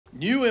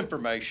new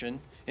information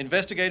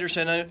investigators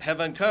have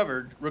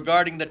uncovered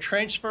regarding the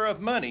transfer of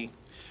money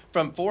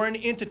from foreign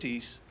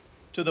entities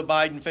to the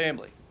Biden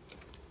family.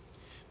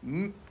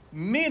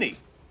 Many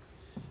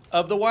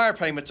of the wire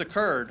payments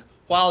occurred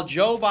while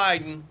Joe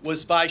Biden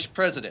was vice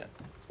president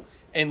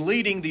and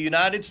leading the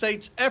United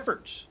States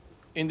efforts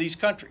in these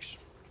countries.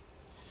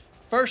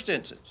 First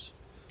instance,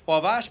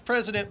 while Vice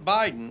President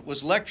Biden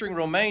was lecturing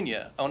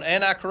Romania on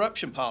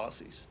anti-corruption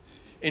policies,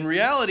 in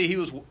reality he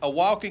was a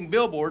walking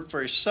billboard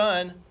for his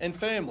son and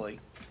family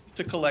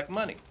to collect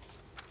money.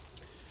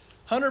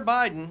 Hunter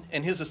Biden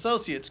and his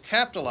associates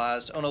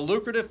capitalized on a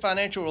lucrative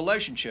financial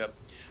relationship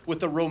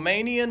with a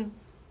Romanian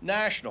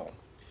national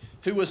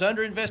who was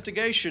under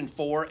investigation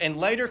for and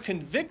later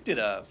convicted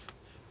of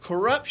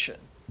corruption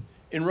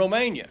in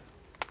Romania.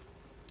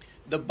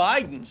 The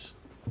Bidens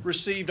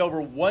received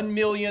over $1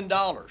 million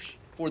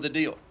for the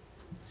deal,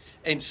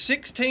 and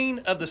 16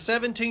 of the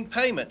 17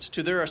 payments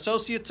to their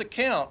associates'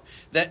 account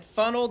that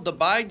funneled the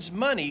Bidens'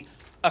 money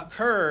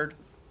occurred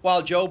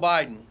while Joe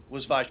Biden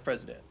was vice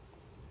president.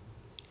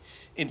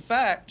 In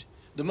fact,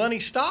 the money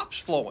stops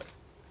flowing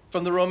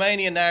from the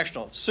Romanian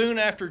national soon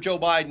after Joe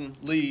Biden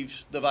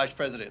leaves the vice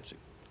presidency.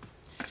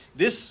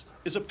 This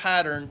is a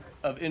pattern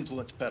of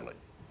influence peddling.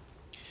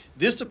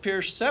 This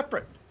appears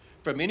separate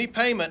from any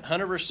payment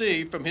Hunter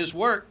received from his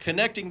work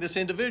connecting this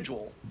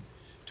individual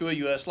to a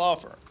U.S. law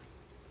firm.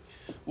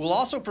 We'll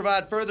also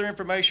provide further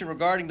information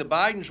regarding the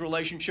Bidens'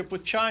 relationship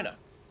with China.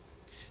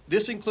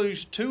 This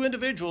includes two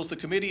individuals the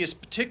committee is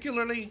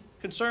particularly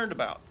concerned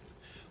about.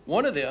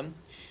 One of them,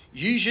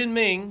 Xi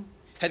Jinping,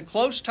 had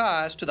close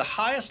ties to the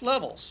highest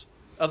levels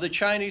of the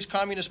Chinese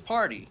Communist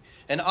Party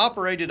and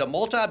operated a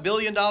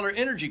multi-billion-dollar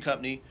energy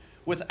company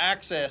with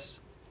access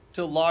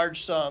to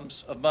large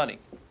sums of money.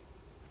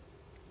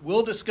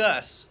 We'll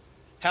discuss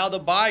how the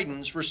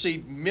Bidens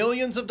received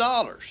millions of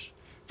dollars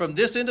from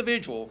this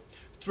individual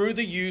through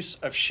the use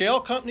of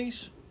shell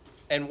companies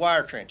and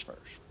wire transfers.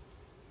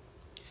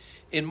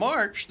 In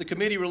March, the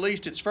committee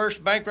released its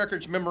first bank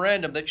records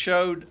memorandum that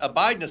showed a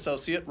Biden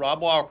associate,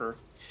 Rob Walker,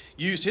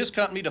 used his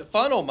company to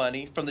funnel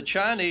money from the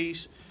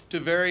Chinese to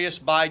various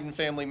Biden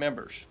family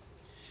members.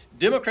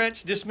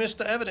 Democrats dismissed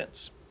the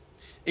evidence,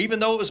 even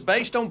though it was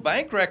based on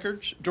bank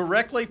records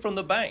directly from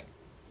the bank.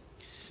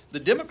 The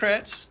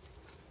Democrats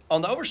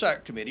on the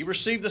Oversight Committee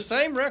received the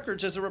same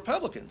records as the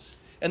Republicans,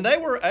 and they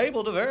were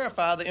able to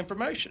verify the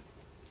information.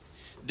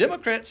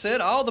 Democrats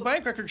said all the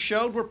bank records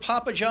showed were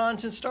Papa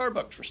John's and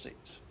Starbucks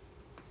receipts.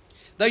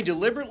 They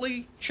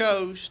deliberately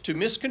chose to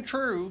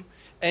misconstrue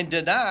and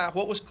deny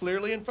what was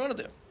clearly in front of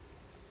them.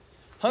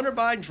 Hunter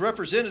Biden's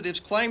representatives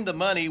claimed the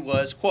money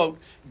was, quote,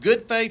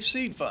 good faith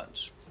seed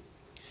funds,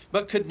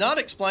 but could not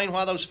explain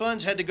why those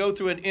funds had to go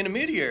through an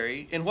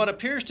intermediary in what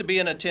appears to be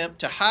an attempt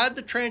to hide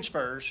the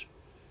transfers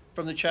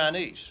from the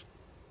Chinese.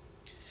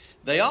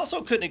 They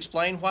also couldn't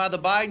explain why the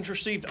Bidens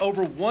received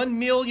over $1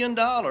 million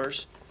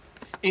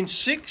in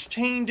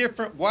 16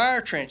 different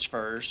wire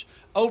transfers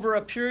over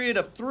a period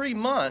of 3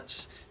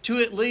 months to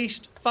at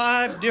least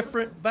 5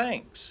 different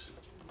banks.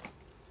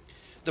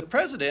 The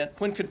president,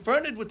 when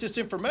confronted with this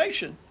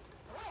information,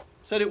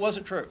 said it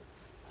wasn't true.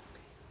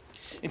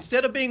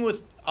 Instead of being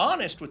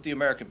honest with the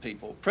American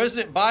people,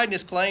 President Biden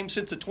has claimed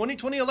since the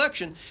 2020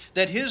 election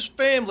that his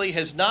family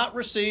has not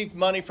received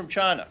money from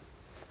China.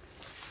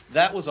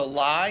 That was a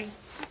lie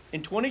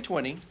in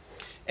 2020,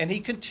 and he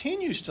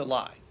continues to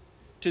lie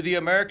to the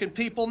American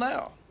people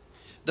now.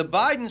 The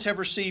Bidens have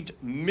received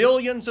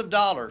millions of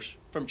dollars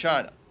from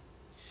China.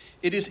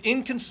 It is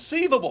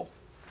inconceivable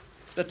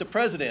that the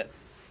president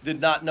did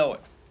not know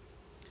it.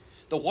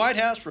 The White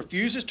House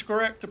refuses to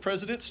correct the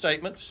president's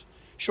statements,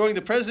 showing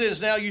the president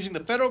is now using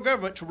the federal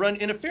government to run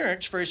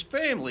interference for his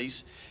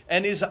families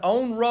and his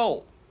own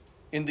role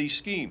in these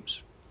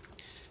schemes.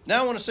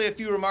 Now I want to say a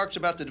few remarks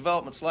about the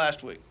developments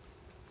last week.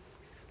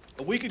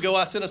 A week ago,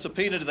 I sent a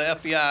subpoena to the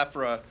FBI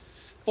for a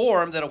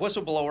form that a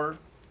whistleblower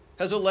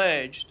has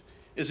alleged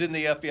is in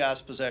the FBI's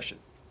possession.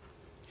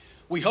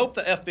 We hope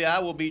the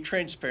FBI will be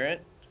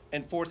transparent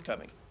and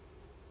forthcoming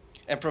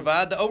and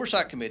provide the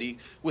Oversight Committee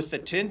with the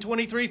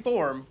 1023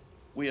 form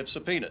we have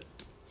subpoenaed.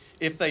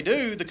 If they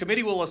do, the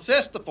committee will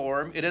assess the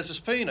form it has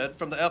subpoenaed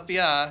from the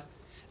FBI,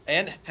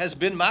 and has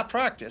been my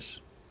practice.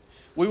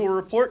 We will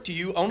report to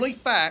you only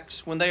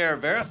facts when they are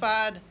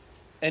verified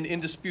and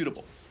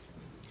indisputable.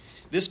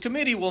 This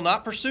committee will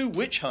not pursue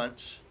witch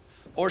hunts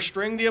or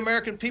string the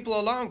American people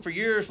along for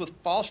years with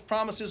false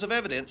promises of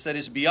evidence that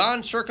is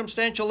beyond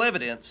circumstantial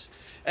evidence,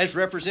 as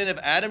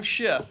Representative Adam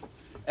Schiff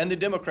and the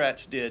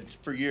Democrats did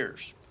for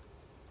years.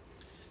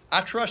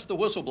 I trust the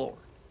whistleblower.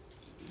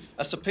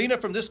 A subpoena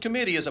from this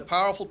committee is a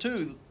powerful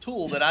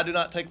tool that I do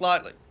not take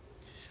lightly.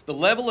 The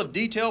level of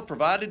detail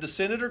provided to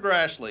Senator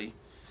Grassley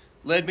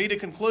led me to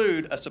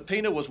conclude a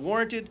subpoena was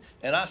warranted,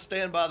 and I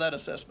stand by that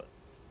assessment.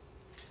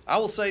 I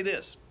will say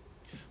this.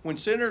 When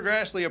Senator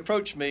Grassley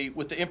approached me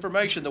with the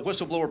information the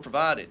whistleblower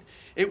provided,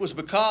 it was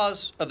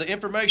because of the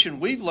information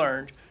we've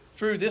learned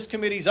through this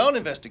committee's own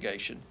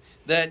investigation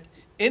that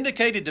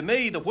indicated to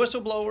me the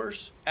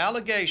whistleblower's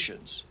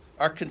allegations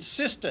are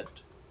consistent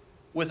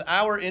with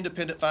our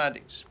independent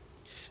findings.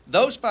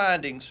 Those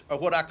findings are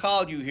what I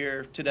called you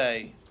here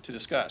today to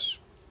discuss.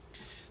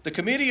 The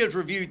committee has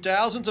reviewed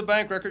thousands of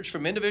bank records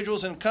from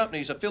individuals and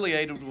companies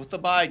affiliated with the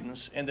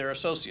Bidens and their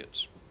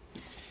associates.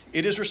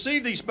 It has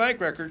received these bank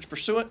records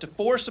pursuant to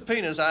 4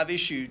 subpoenas I've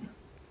issued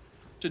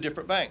to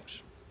different banks.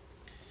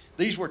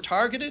 These were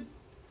targeted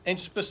and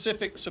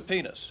specific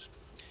subpoenas,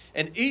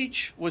 and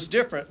each was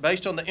different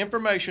based on the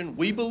information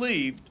we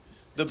believed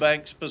the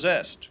banks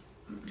possessed.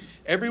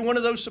 Every one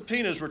of those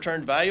subpoenas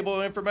returned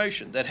valuable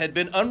information that had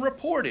been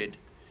unreported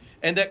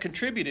and that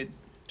contributed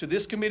to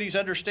this committee's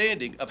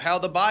understanding of how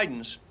the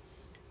Bidens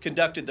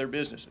conducted their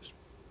businesses.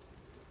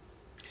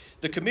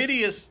 The committee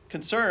is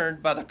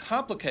concerned by the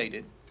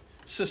complicated,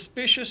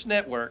 suspicious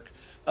network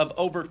of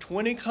over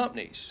 20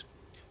 companies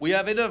we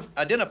have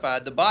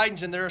identified the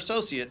Bidens and their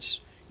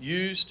associates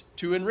used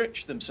to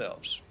enrich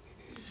themselves.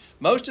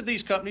 Most of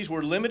these companies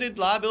were limited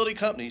liability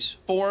companies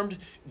formed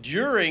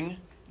during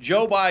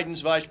Joe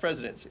Biden's vice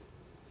presidency.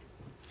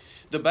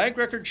 The bank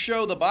records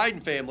show the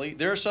Biden family,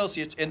 their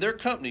associates, and their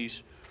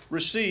companies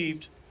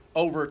received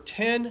over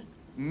 $10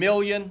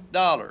 million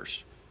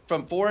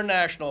from foreign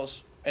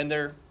nationals and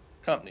their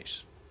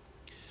companies.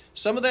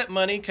 Some of that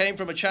money came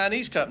from a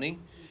Chinese company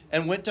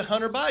and went to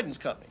Hunter Biden's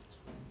company.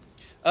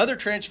 Other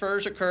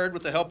transfers occurred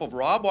with the help of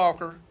Rob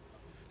Walker,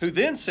 who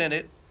then sent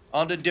it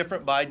on to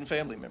different Biden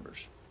family members.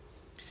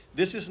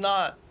 This is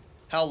not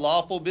how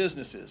lawful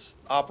businesses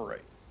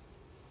operate.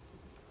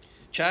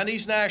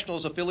 Chinese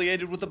nationals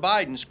affiliated with the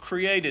Bidens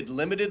created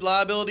limited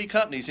liability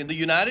companies in the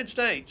United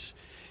States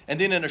and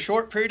then in a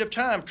short period of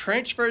time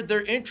transferred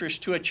their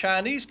interest to a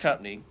Chinese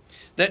company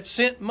that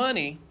sent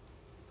money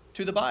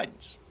to the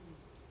Bidens.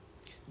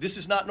 This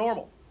is not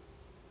normal.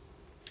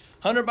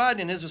 Hunter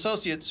Biden and his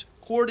associates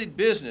courted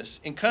business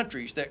in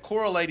countries that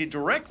correlated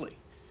directly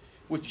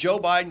with Joe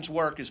Biden's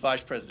work as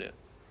vice president.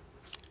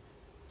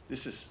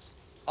 This is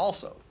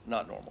also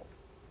not normal.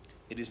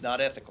 It is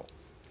not ethical.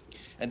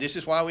 And this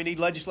is why we need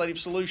legislative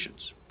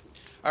solutions.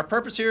 Our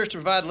purpose here is to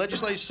provide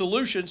legislative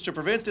solutions to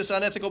prevent this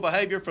unethical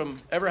behavior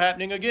from ever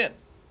happening again.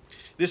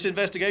 This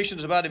investigation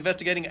is about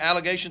investigating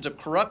allegations of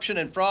corruption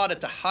and fraud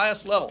at the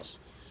highest levels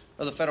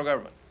of the federal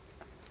government.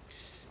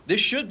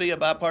 This should be a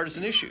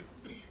bipartisan issue.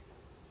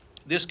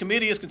 This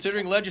committee is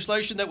considering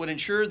legislation that would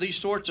ensure these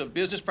sorts of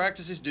business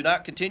practices do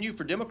not continue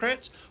for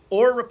Democrats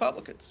or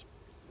Republicans.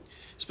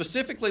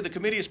 Specifically, the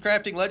committee is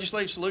crafting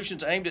legislative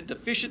solutions aimed at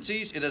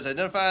deficiencies it has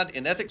identified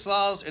in ethics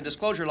laws and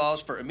disclosure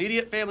laws for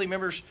immediate family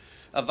members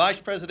of Vice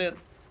President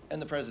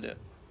and the President.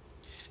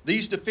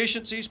 These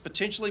deficiencies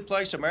potentially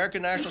place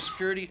American national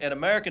security and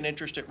American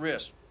interest at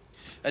risk.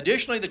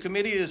 Additionally, the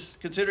committee is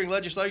considering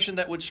legislation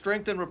that would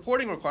strengthen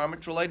reporting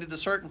requirements related to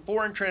certain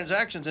foreign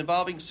transactions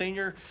involving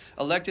senior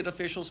elected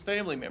officials'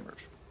 family members.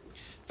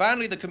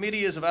 Finally, the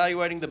committee is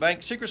evaluating the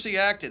Bank Secrecy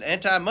Act and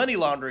anti-money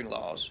laundering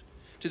laws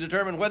to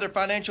determine whether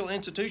financial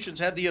institutions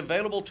have the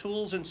available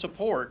tools and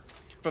support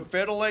from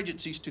federal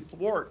agencies to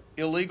thwart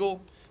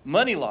illegal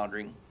money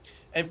laundering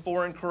and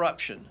foreign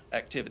corruption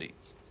activity.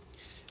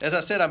 As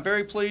I said, I'm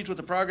very pleased with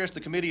the progress the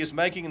committee is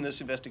making in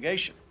this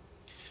investigation.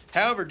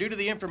 However, due to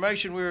the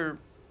information we're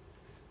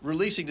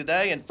releasing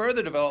today and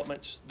further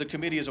developments the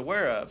committee is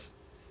aware of,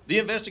 the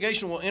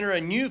investigation will enter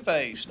a new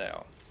phase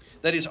now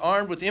that is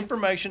armed with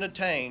information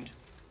obtained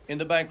in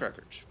the bank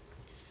records.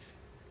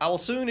 I will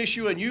soon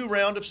issue a new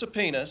round of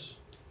subpoenas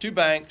to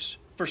banks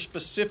for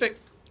specific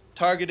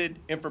targeted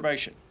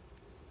information.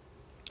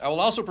 I will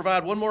also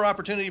provide one more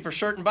opportunity for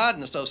certain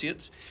Biden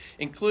associates,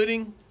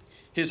 including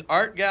his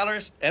art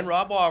gallerist and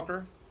Rob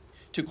Walker,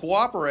 to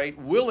cooperate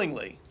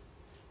willingly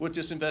with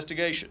this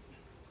investigation.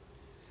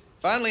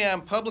 Finally, I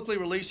am publicly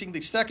releasing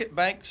the second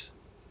bank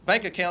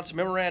accounts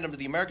memorandum to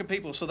the American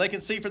people so they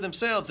can see for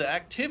themselves the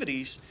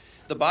activities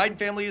the Biden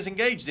family is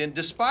engaged in,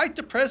 despite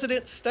the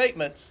president's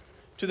statements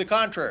to the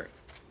contrary.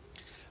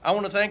 I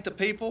want to thank the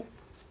people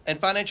and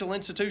financial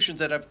institutions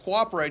that have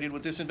cooperated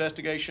with this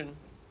investigation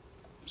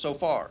so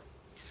far.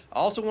 I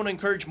also want to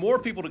encourage more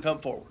people to come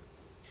forward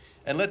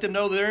and let them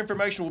know that their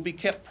information will be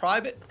kept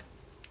private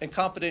and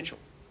confidential.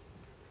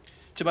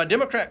 To my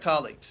Democrat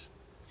colleagues,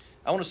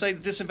 I want to say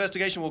that this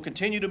investigation will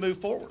continue to move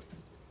forward.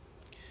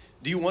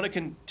 Do you want to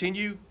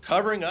continue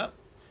covering up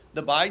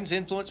the Biden's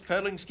influence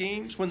peddling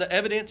schemes when the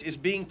evidence is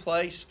being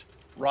placed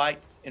right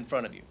in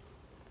front of you?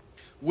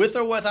 With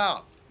or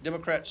without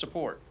Democrat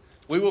support,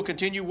 we will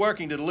continue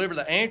working to deliver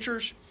the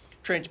answers,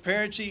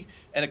 transparency,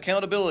 and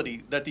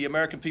accountability that the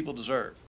American people deserve.